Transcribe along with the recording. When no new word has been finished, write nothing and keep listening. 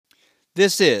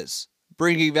This is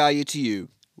Bringing Value to You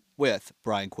with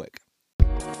Brian Quick.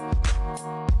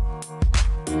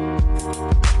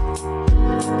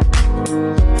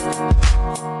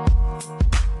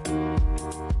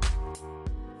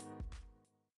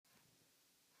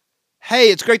 Hey,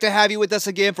 it's great to have you with us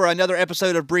again for another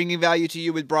episode of Bringing Value to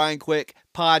You with Brian Quick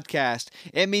podcast.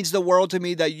 It means the world to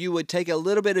me that you would take a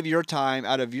little bit of your time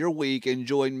out of your week and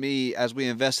join me as we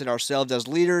invest in ourselves as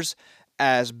leaders,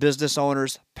 as business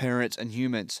owners, parents, and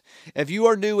humans. If you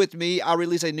are new with me, I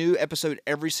release a new episode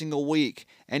every single week.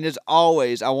 And as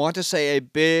always, I want to say a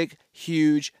big,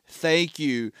 huge thank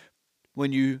you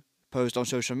when you post on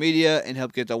social media and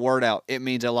help get the word out. It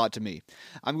means a lot to me.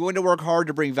 I'm going to work hard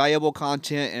to bring valuable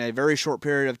content in a very short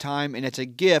period of time, and it's a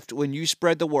gift when you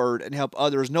spread the word and help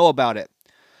others know about it.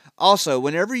 Also,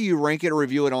 whenever you rank it or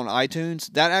review it on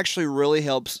iTunes, that actually really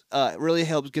helps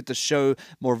get the show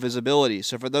more visibility.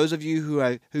 So for those of you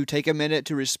who take a minute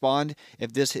to respond,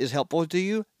 if this is helpful to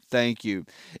you, thank you.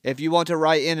 If you want to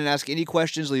write in and ask any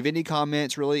questions, leave any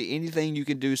comments, really anything, you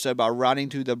can do so by writing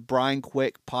to the Brian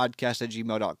Quick podcast at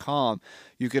gmail.com.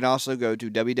 You can also go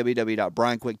to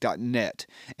www.brianquick.net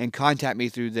and contact me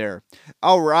through there.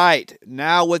 All right,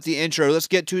 now with the intro, let's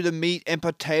get to the meat and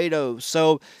potatoes.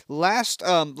 So last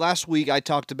week I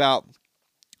talked about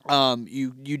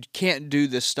you can't do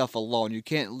this stuff alone. You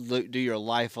can't do your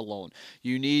life alone.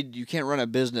 You can't run a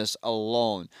business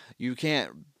alone. You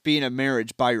can't be in a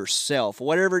marriage by yourself.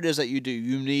 Whatever it is that you do,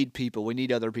 you need people. We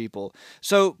need other people.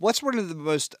 So what's one of the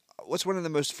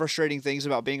most frustrating things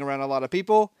about being around a lot of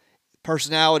people?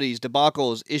 Personalities,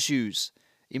 debacles, issues,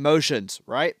 emotions,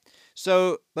 right?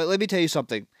 So, but let me tell you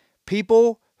something.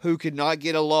 People who cannot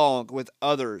get along with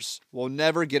others will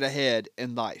never get ahead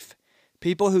in life.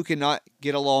 People who cannot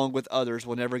get along with others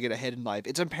will never get ahead in life.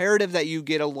 It's imperative that you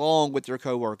get along with your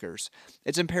coworkers.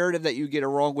 It's imperative that you get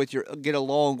along with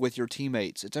your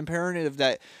teammates. It's imperative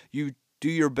that you do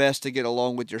your best to get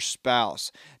along with your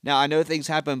spouse. Now, I know things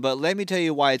happen, but let me tell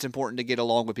you why it's important to get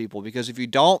along with people, because if you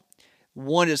don't,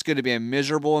 one, it's going to be a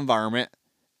miserable environment,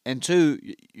 and two,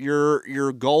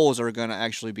 your goals are going to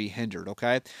actually be hindered.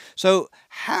 Okay, so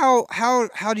how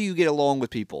do you get along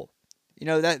with people?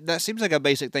 That seems like a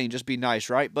basic thing, just be nice,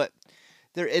 right? But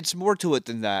it's more to it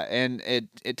than that, and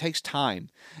it takes time.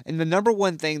 And the number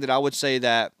one thing that I would say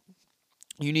that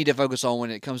you need to focus on when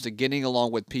it comes to getting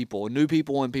along with people, new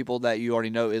people and people that you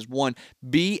already know, is one,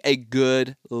 be a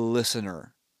good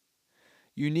listener.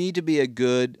 You need to be a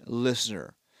good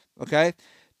listener. Okay?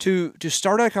 To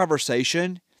start a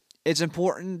conversation, it's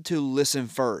important to listen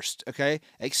first, okay?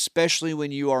 Especially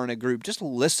when you are in a group. Just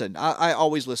listen. I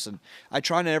always listen. I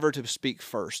try never to speak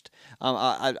first.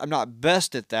 I'm not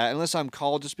best at that unless I'm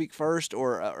called to speak first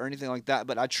or anything like that,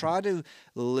 but I try to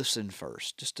listen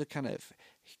first just to kind of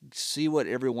see what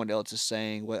everyone else is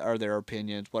saying. What are their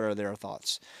opinions? What are their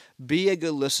thoughts? Be a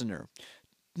good listener.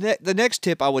 The next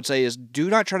tip I would say is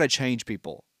do not try to change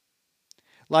people.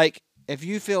 Like, if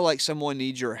you feel like someone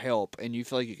needs your help and you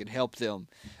feel like you can help them,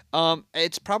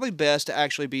 it's probably best to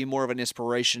actually be more of an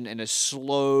inspiration and a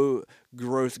slow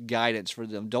growth guidance for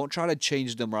them. Don't try to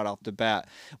change them right off the bat.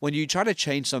 When you try to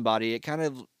change somebody,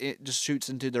 it just shoots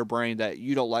into their brain that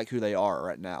you don't like who they are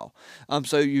right now.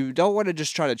 So you don't want to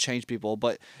just try to change people,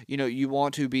 but you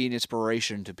want to be an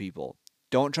inspiration to people.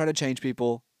 Don't try to change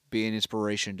people. Be an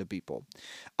inspiration to people.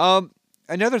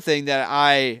 Another thing that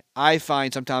I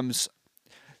find sometimes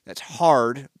that's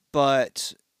hard,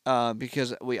 but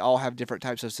because we all have different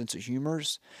types of sense of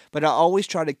humors. But I always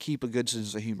try to keep a good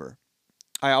sense of humor.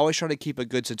 I always try to keep a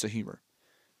good sense of humor,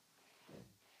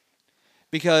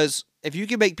 because if you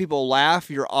can make people laugh,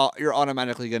 you're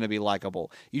automatically going to be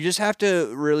likable. You just have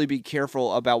to really be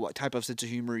careful about what type of sense of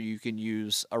humor you can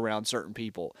use around certain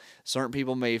people. Certain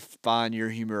people may find your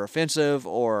humor offensive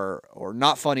or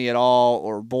not funny at all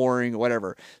or boring or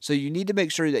whatever. So you need to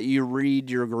make sure that you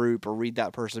read your group or read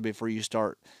that person before you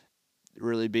start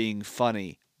really being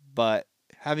funny. But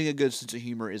having a good sense of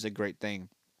humor is a great thing.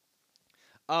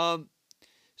 Um,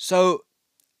 so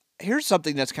here's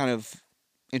something that's kind of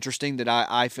interesting that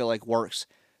I feel like works.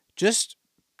 Just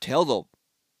tell them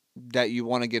that you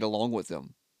want to get along with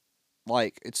them.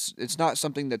 Like, it's not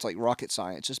something that's like rocket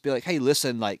science. Just be like, hey,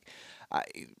 listen, like I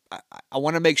I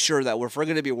want to make sure that if we're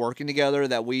going to be working together,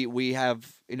 that we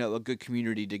have a good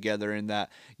community together, and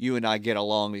that you and I get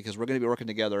along, because we're going to be working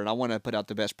together, and I want to put out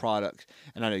the best product,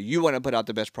 and I know you want to put out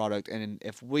the best product, and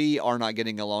if we are not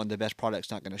getting along, the best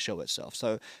product's not going to show itself.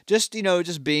 So just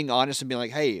being honest and being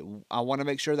like, hey, I want to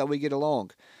make sure that we get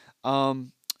along,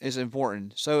 is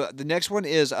important. So the next one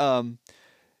is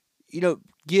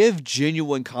give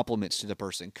genuine compliments to the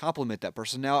person. Compliment that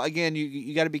person. Now, again,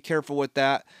 you got to be careful with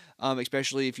that,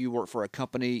 especially if you work for a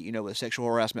company, with sexual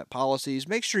harassment policies.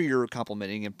 Make sure you're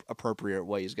complimenting in appropriate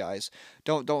ways, guys.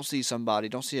 Don't see somebody,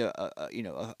 don't see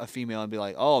a female and be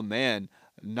like, oh man,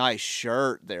 nice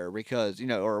shirt there, because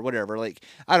or whatever. Like,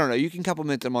 I don't know. You can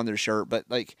compliment them on their shirt, but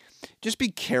like, just be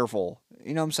careful.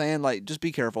 You know what I'm saying? Like, just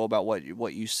be careful about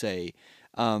what you say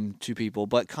to people,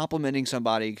 but complimenting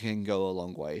somebody can go a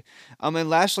long way. And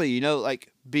lastly,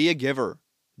 like, be a giver.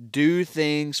 Do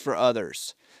things for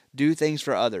others. Do things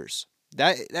for others.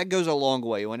 That goes a long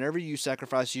way. Whenever you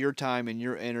sacrifice your time and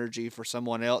your energy for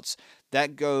someone else,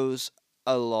 that goes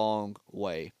a long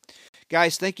way.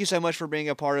 Guys, thank you so much for being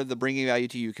a part of the Bringing Value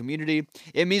to You community.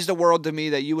 It means the world to me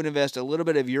that you would invest a little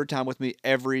bit of your time with me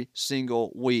every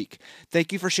single week.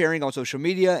 Thank you for sharing on social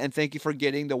media, and thank you for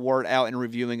getting the word out and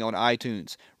reviewing on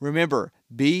iTunes. Remember,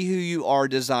 be who you are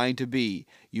designed to be.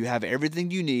 You have everything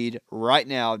you need right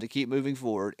now to keep moving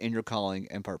forward in your calling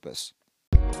and purpose.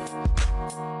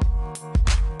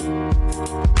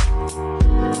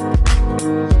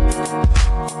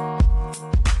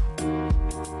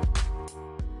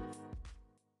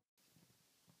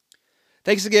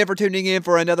 Thanks again for tuning in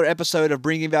for another episode of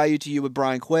Bringing Value to You with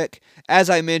Brian Quick. As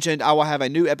I mentioned, I will have a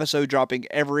new episode dropping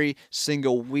every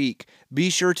single week. Be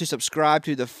sure to subscribe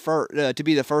to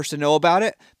be the first to know about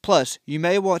it. Plus, you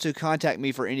may want to contact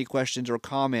me for any questions or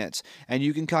comments, and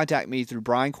you can contact me through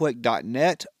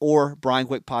brianquick.net or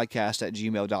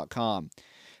brianquickpodcast@gmail.com.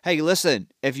 Hey, listen,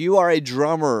 if you are a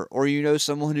drummer or you know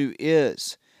someone who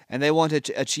is, and they want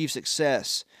to achieve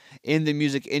success in the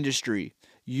music industry,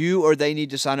 you or they need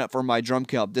to sign up for my drum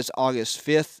camp this August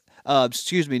 5th. Not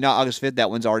August 5th.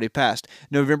 That one's already passed.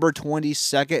 November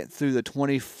 22nd through the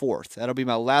 24th. That'll be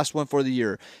my last one for the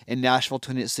year in Nashville,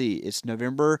 Tennessee. It's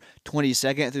November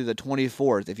 22nd through the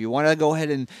 24th. If you want to go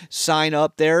ahead and sign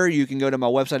up there, you can go to my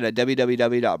website at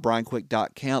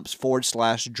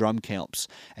www.brianquick.camps/drum camps.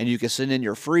 And you can send in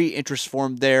your free interest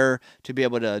form there to be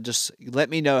able to just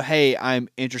let me know, hey, I'm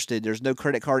interested. There's no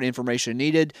credit card information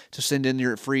needed to send in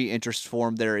your free interest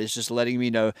form there. It's just letting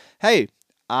me know, hey,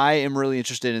 I am really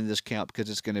interested in this camp because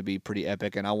it's going to be pretty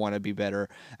epic, and I want to be better,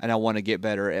 and I want to get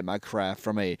better at my craft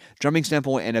from a drumming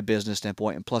standpoint and a business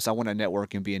standpoint, and plus I want to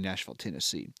network and be in Nashville,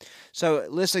 Tennessee. So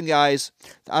listen, guys,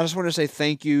 I just want to say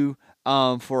thank you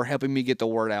for helping me get the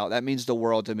word out. That means the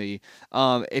world to me.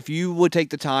 If you would take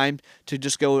the time to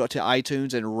just go to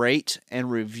iTunes and rate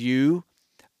and review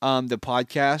the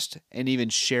podcast, and even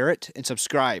share it and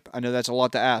subscribe. I know that's a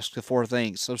lot to ask, the 4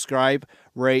 things: subscribe,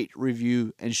 rate,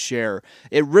 review, and share.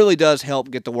 It really does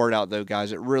help get the word out, though,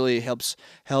 guys. It really helps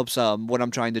what I'm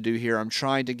trying to do here. I'm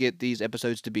trying to get these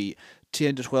episodes to be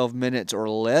 10 to 12 minutes or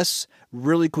less,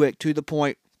 really quick, to the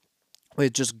point,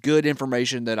 with just good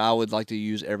information that I would like to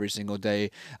use every single day.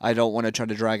 I don't want to try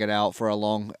to drag it out for a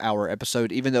long hour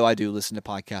episode, even though I do listen to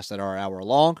podcasts that are hour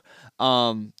long.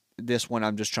 This one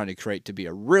I'm just trying to create to be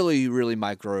a really, really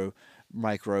micro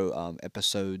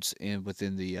episodes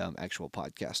within the actual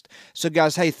podcast. So,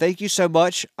 guys, hey, thank you so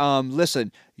much.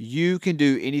 Listen, you can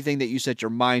do anything that you set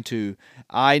your mind to.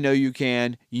 I know you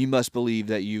can. You must believe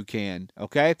that you can.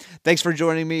 Okay? Thanks for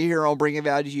joining me here on Bringing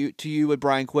Value to You with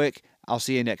Brian Quick. I'll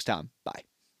see you next time.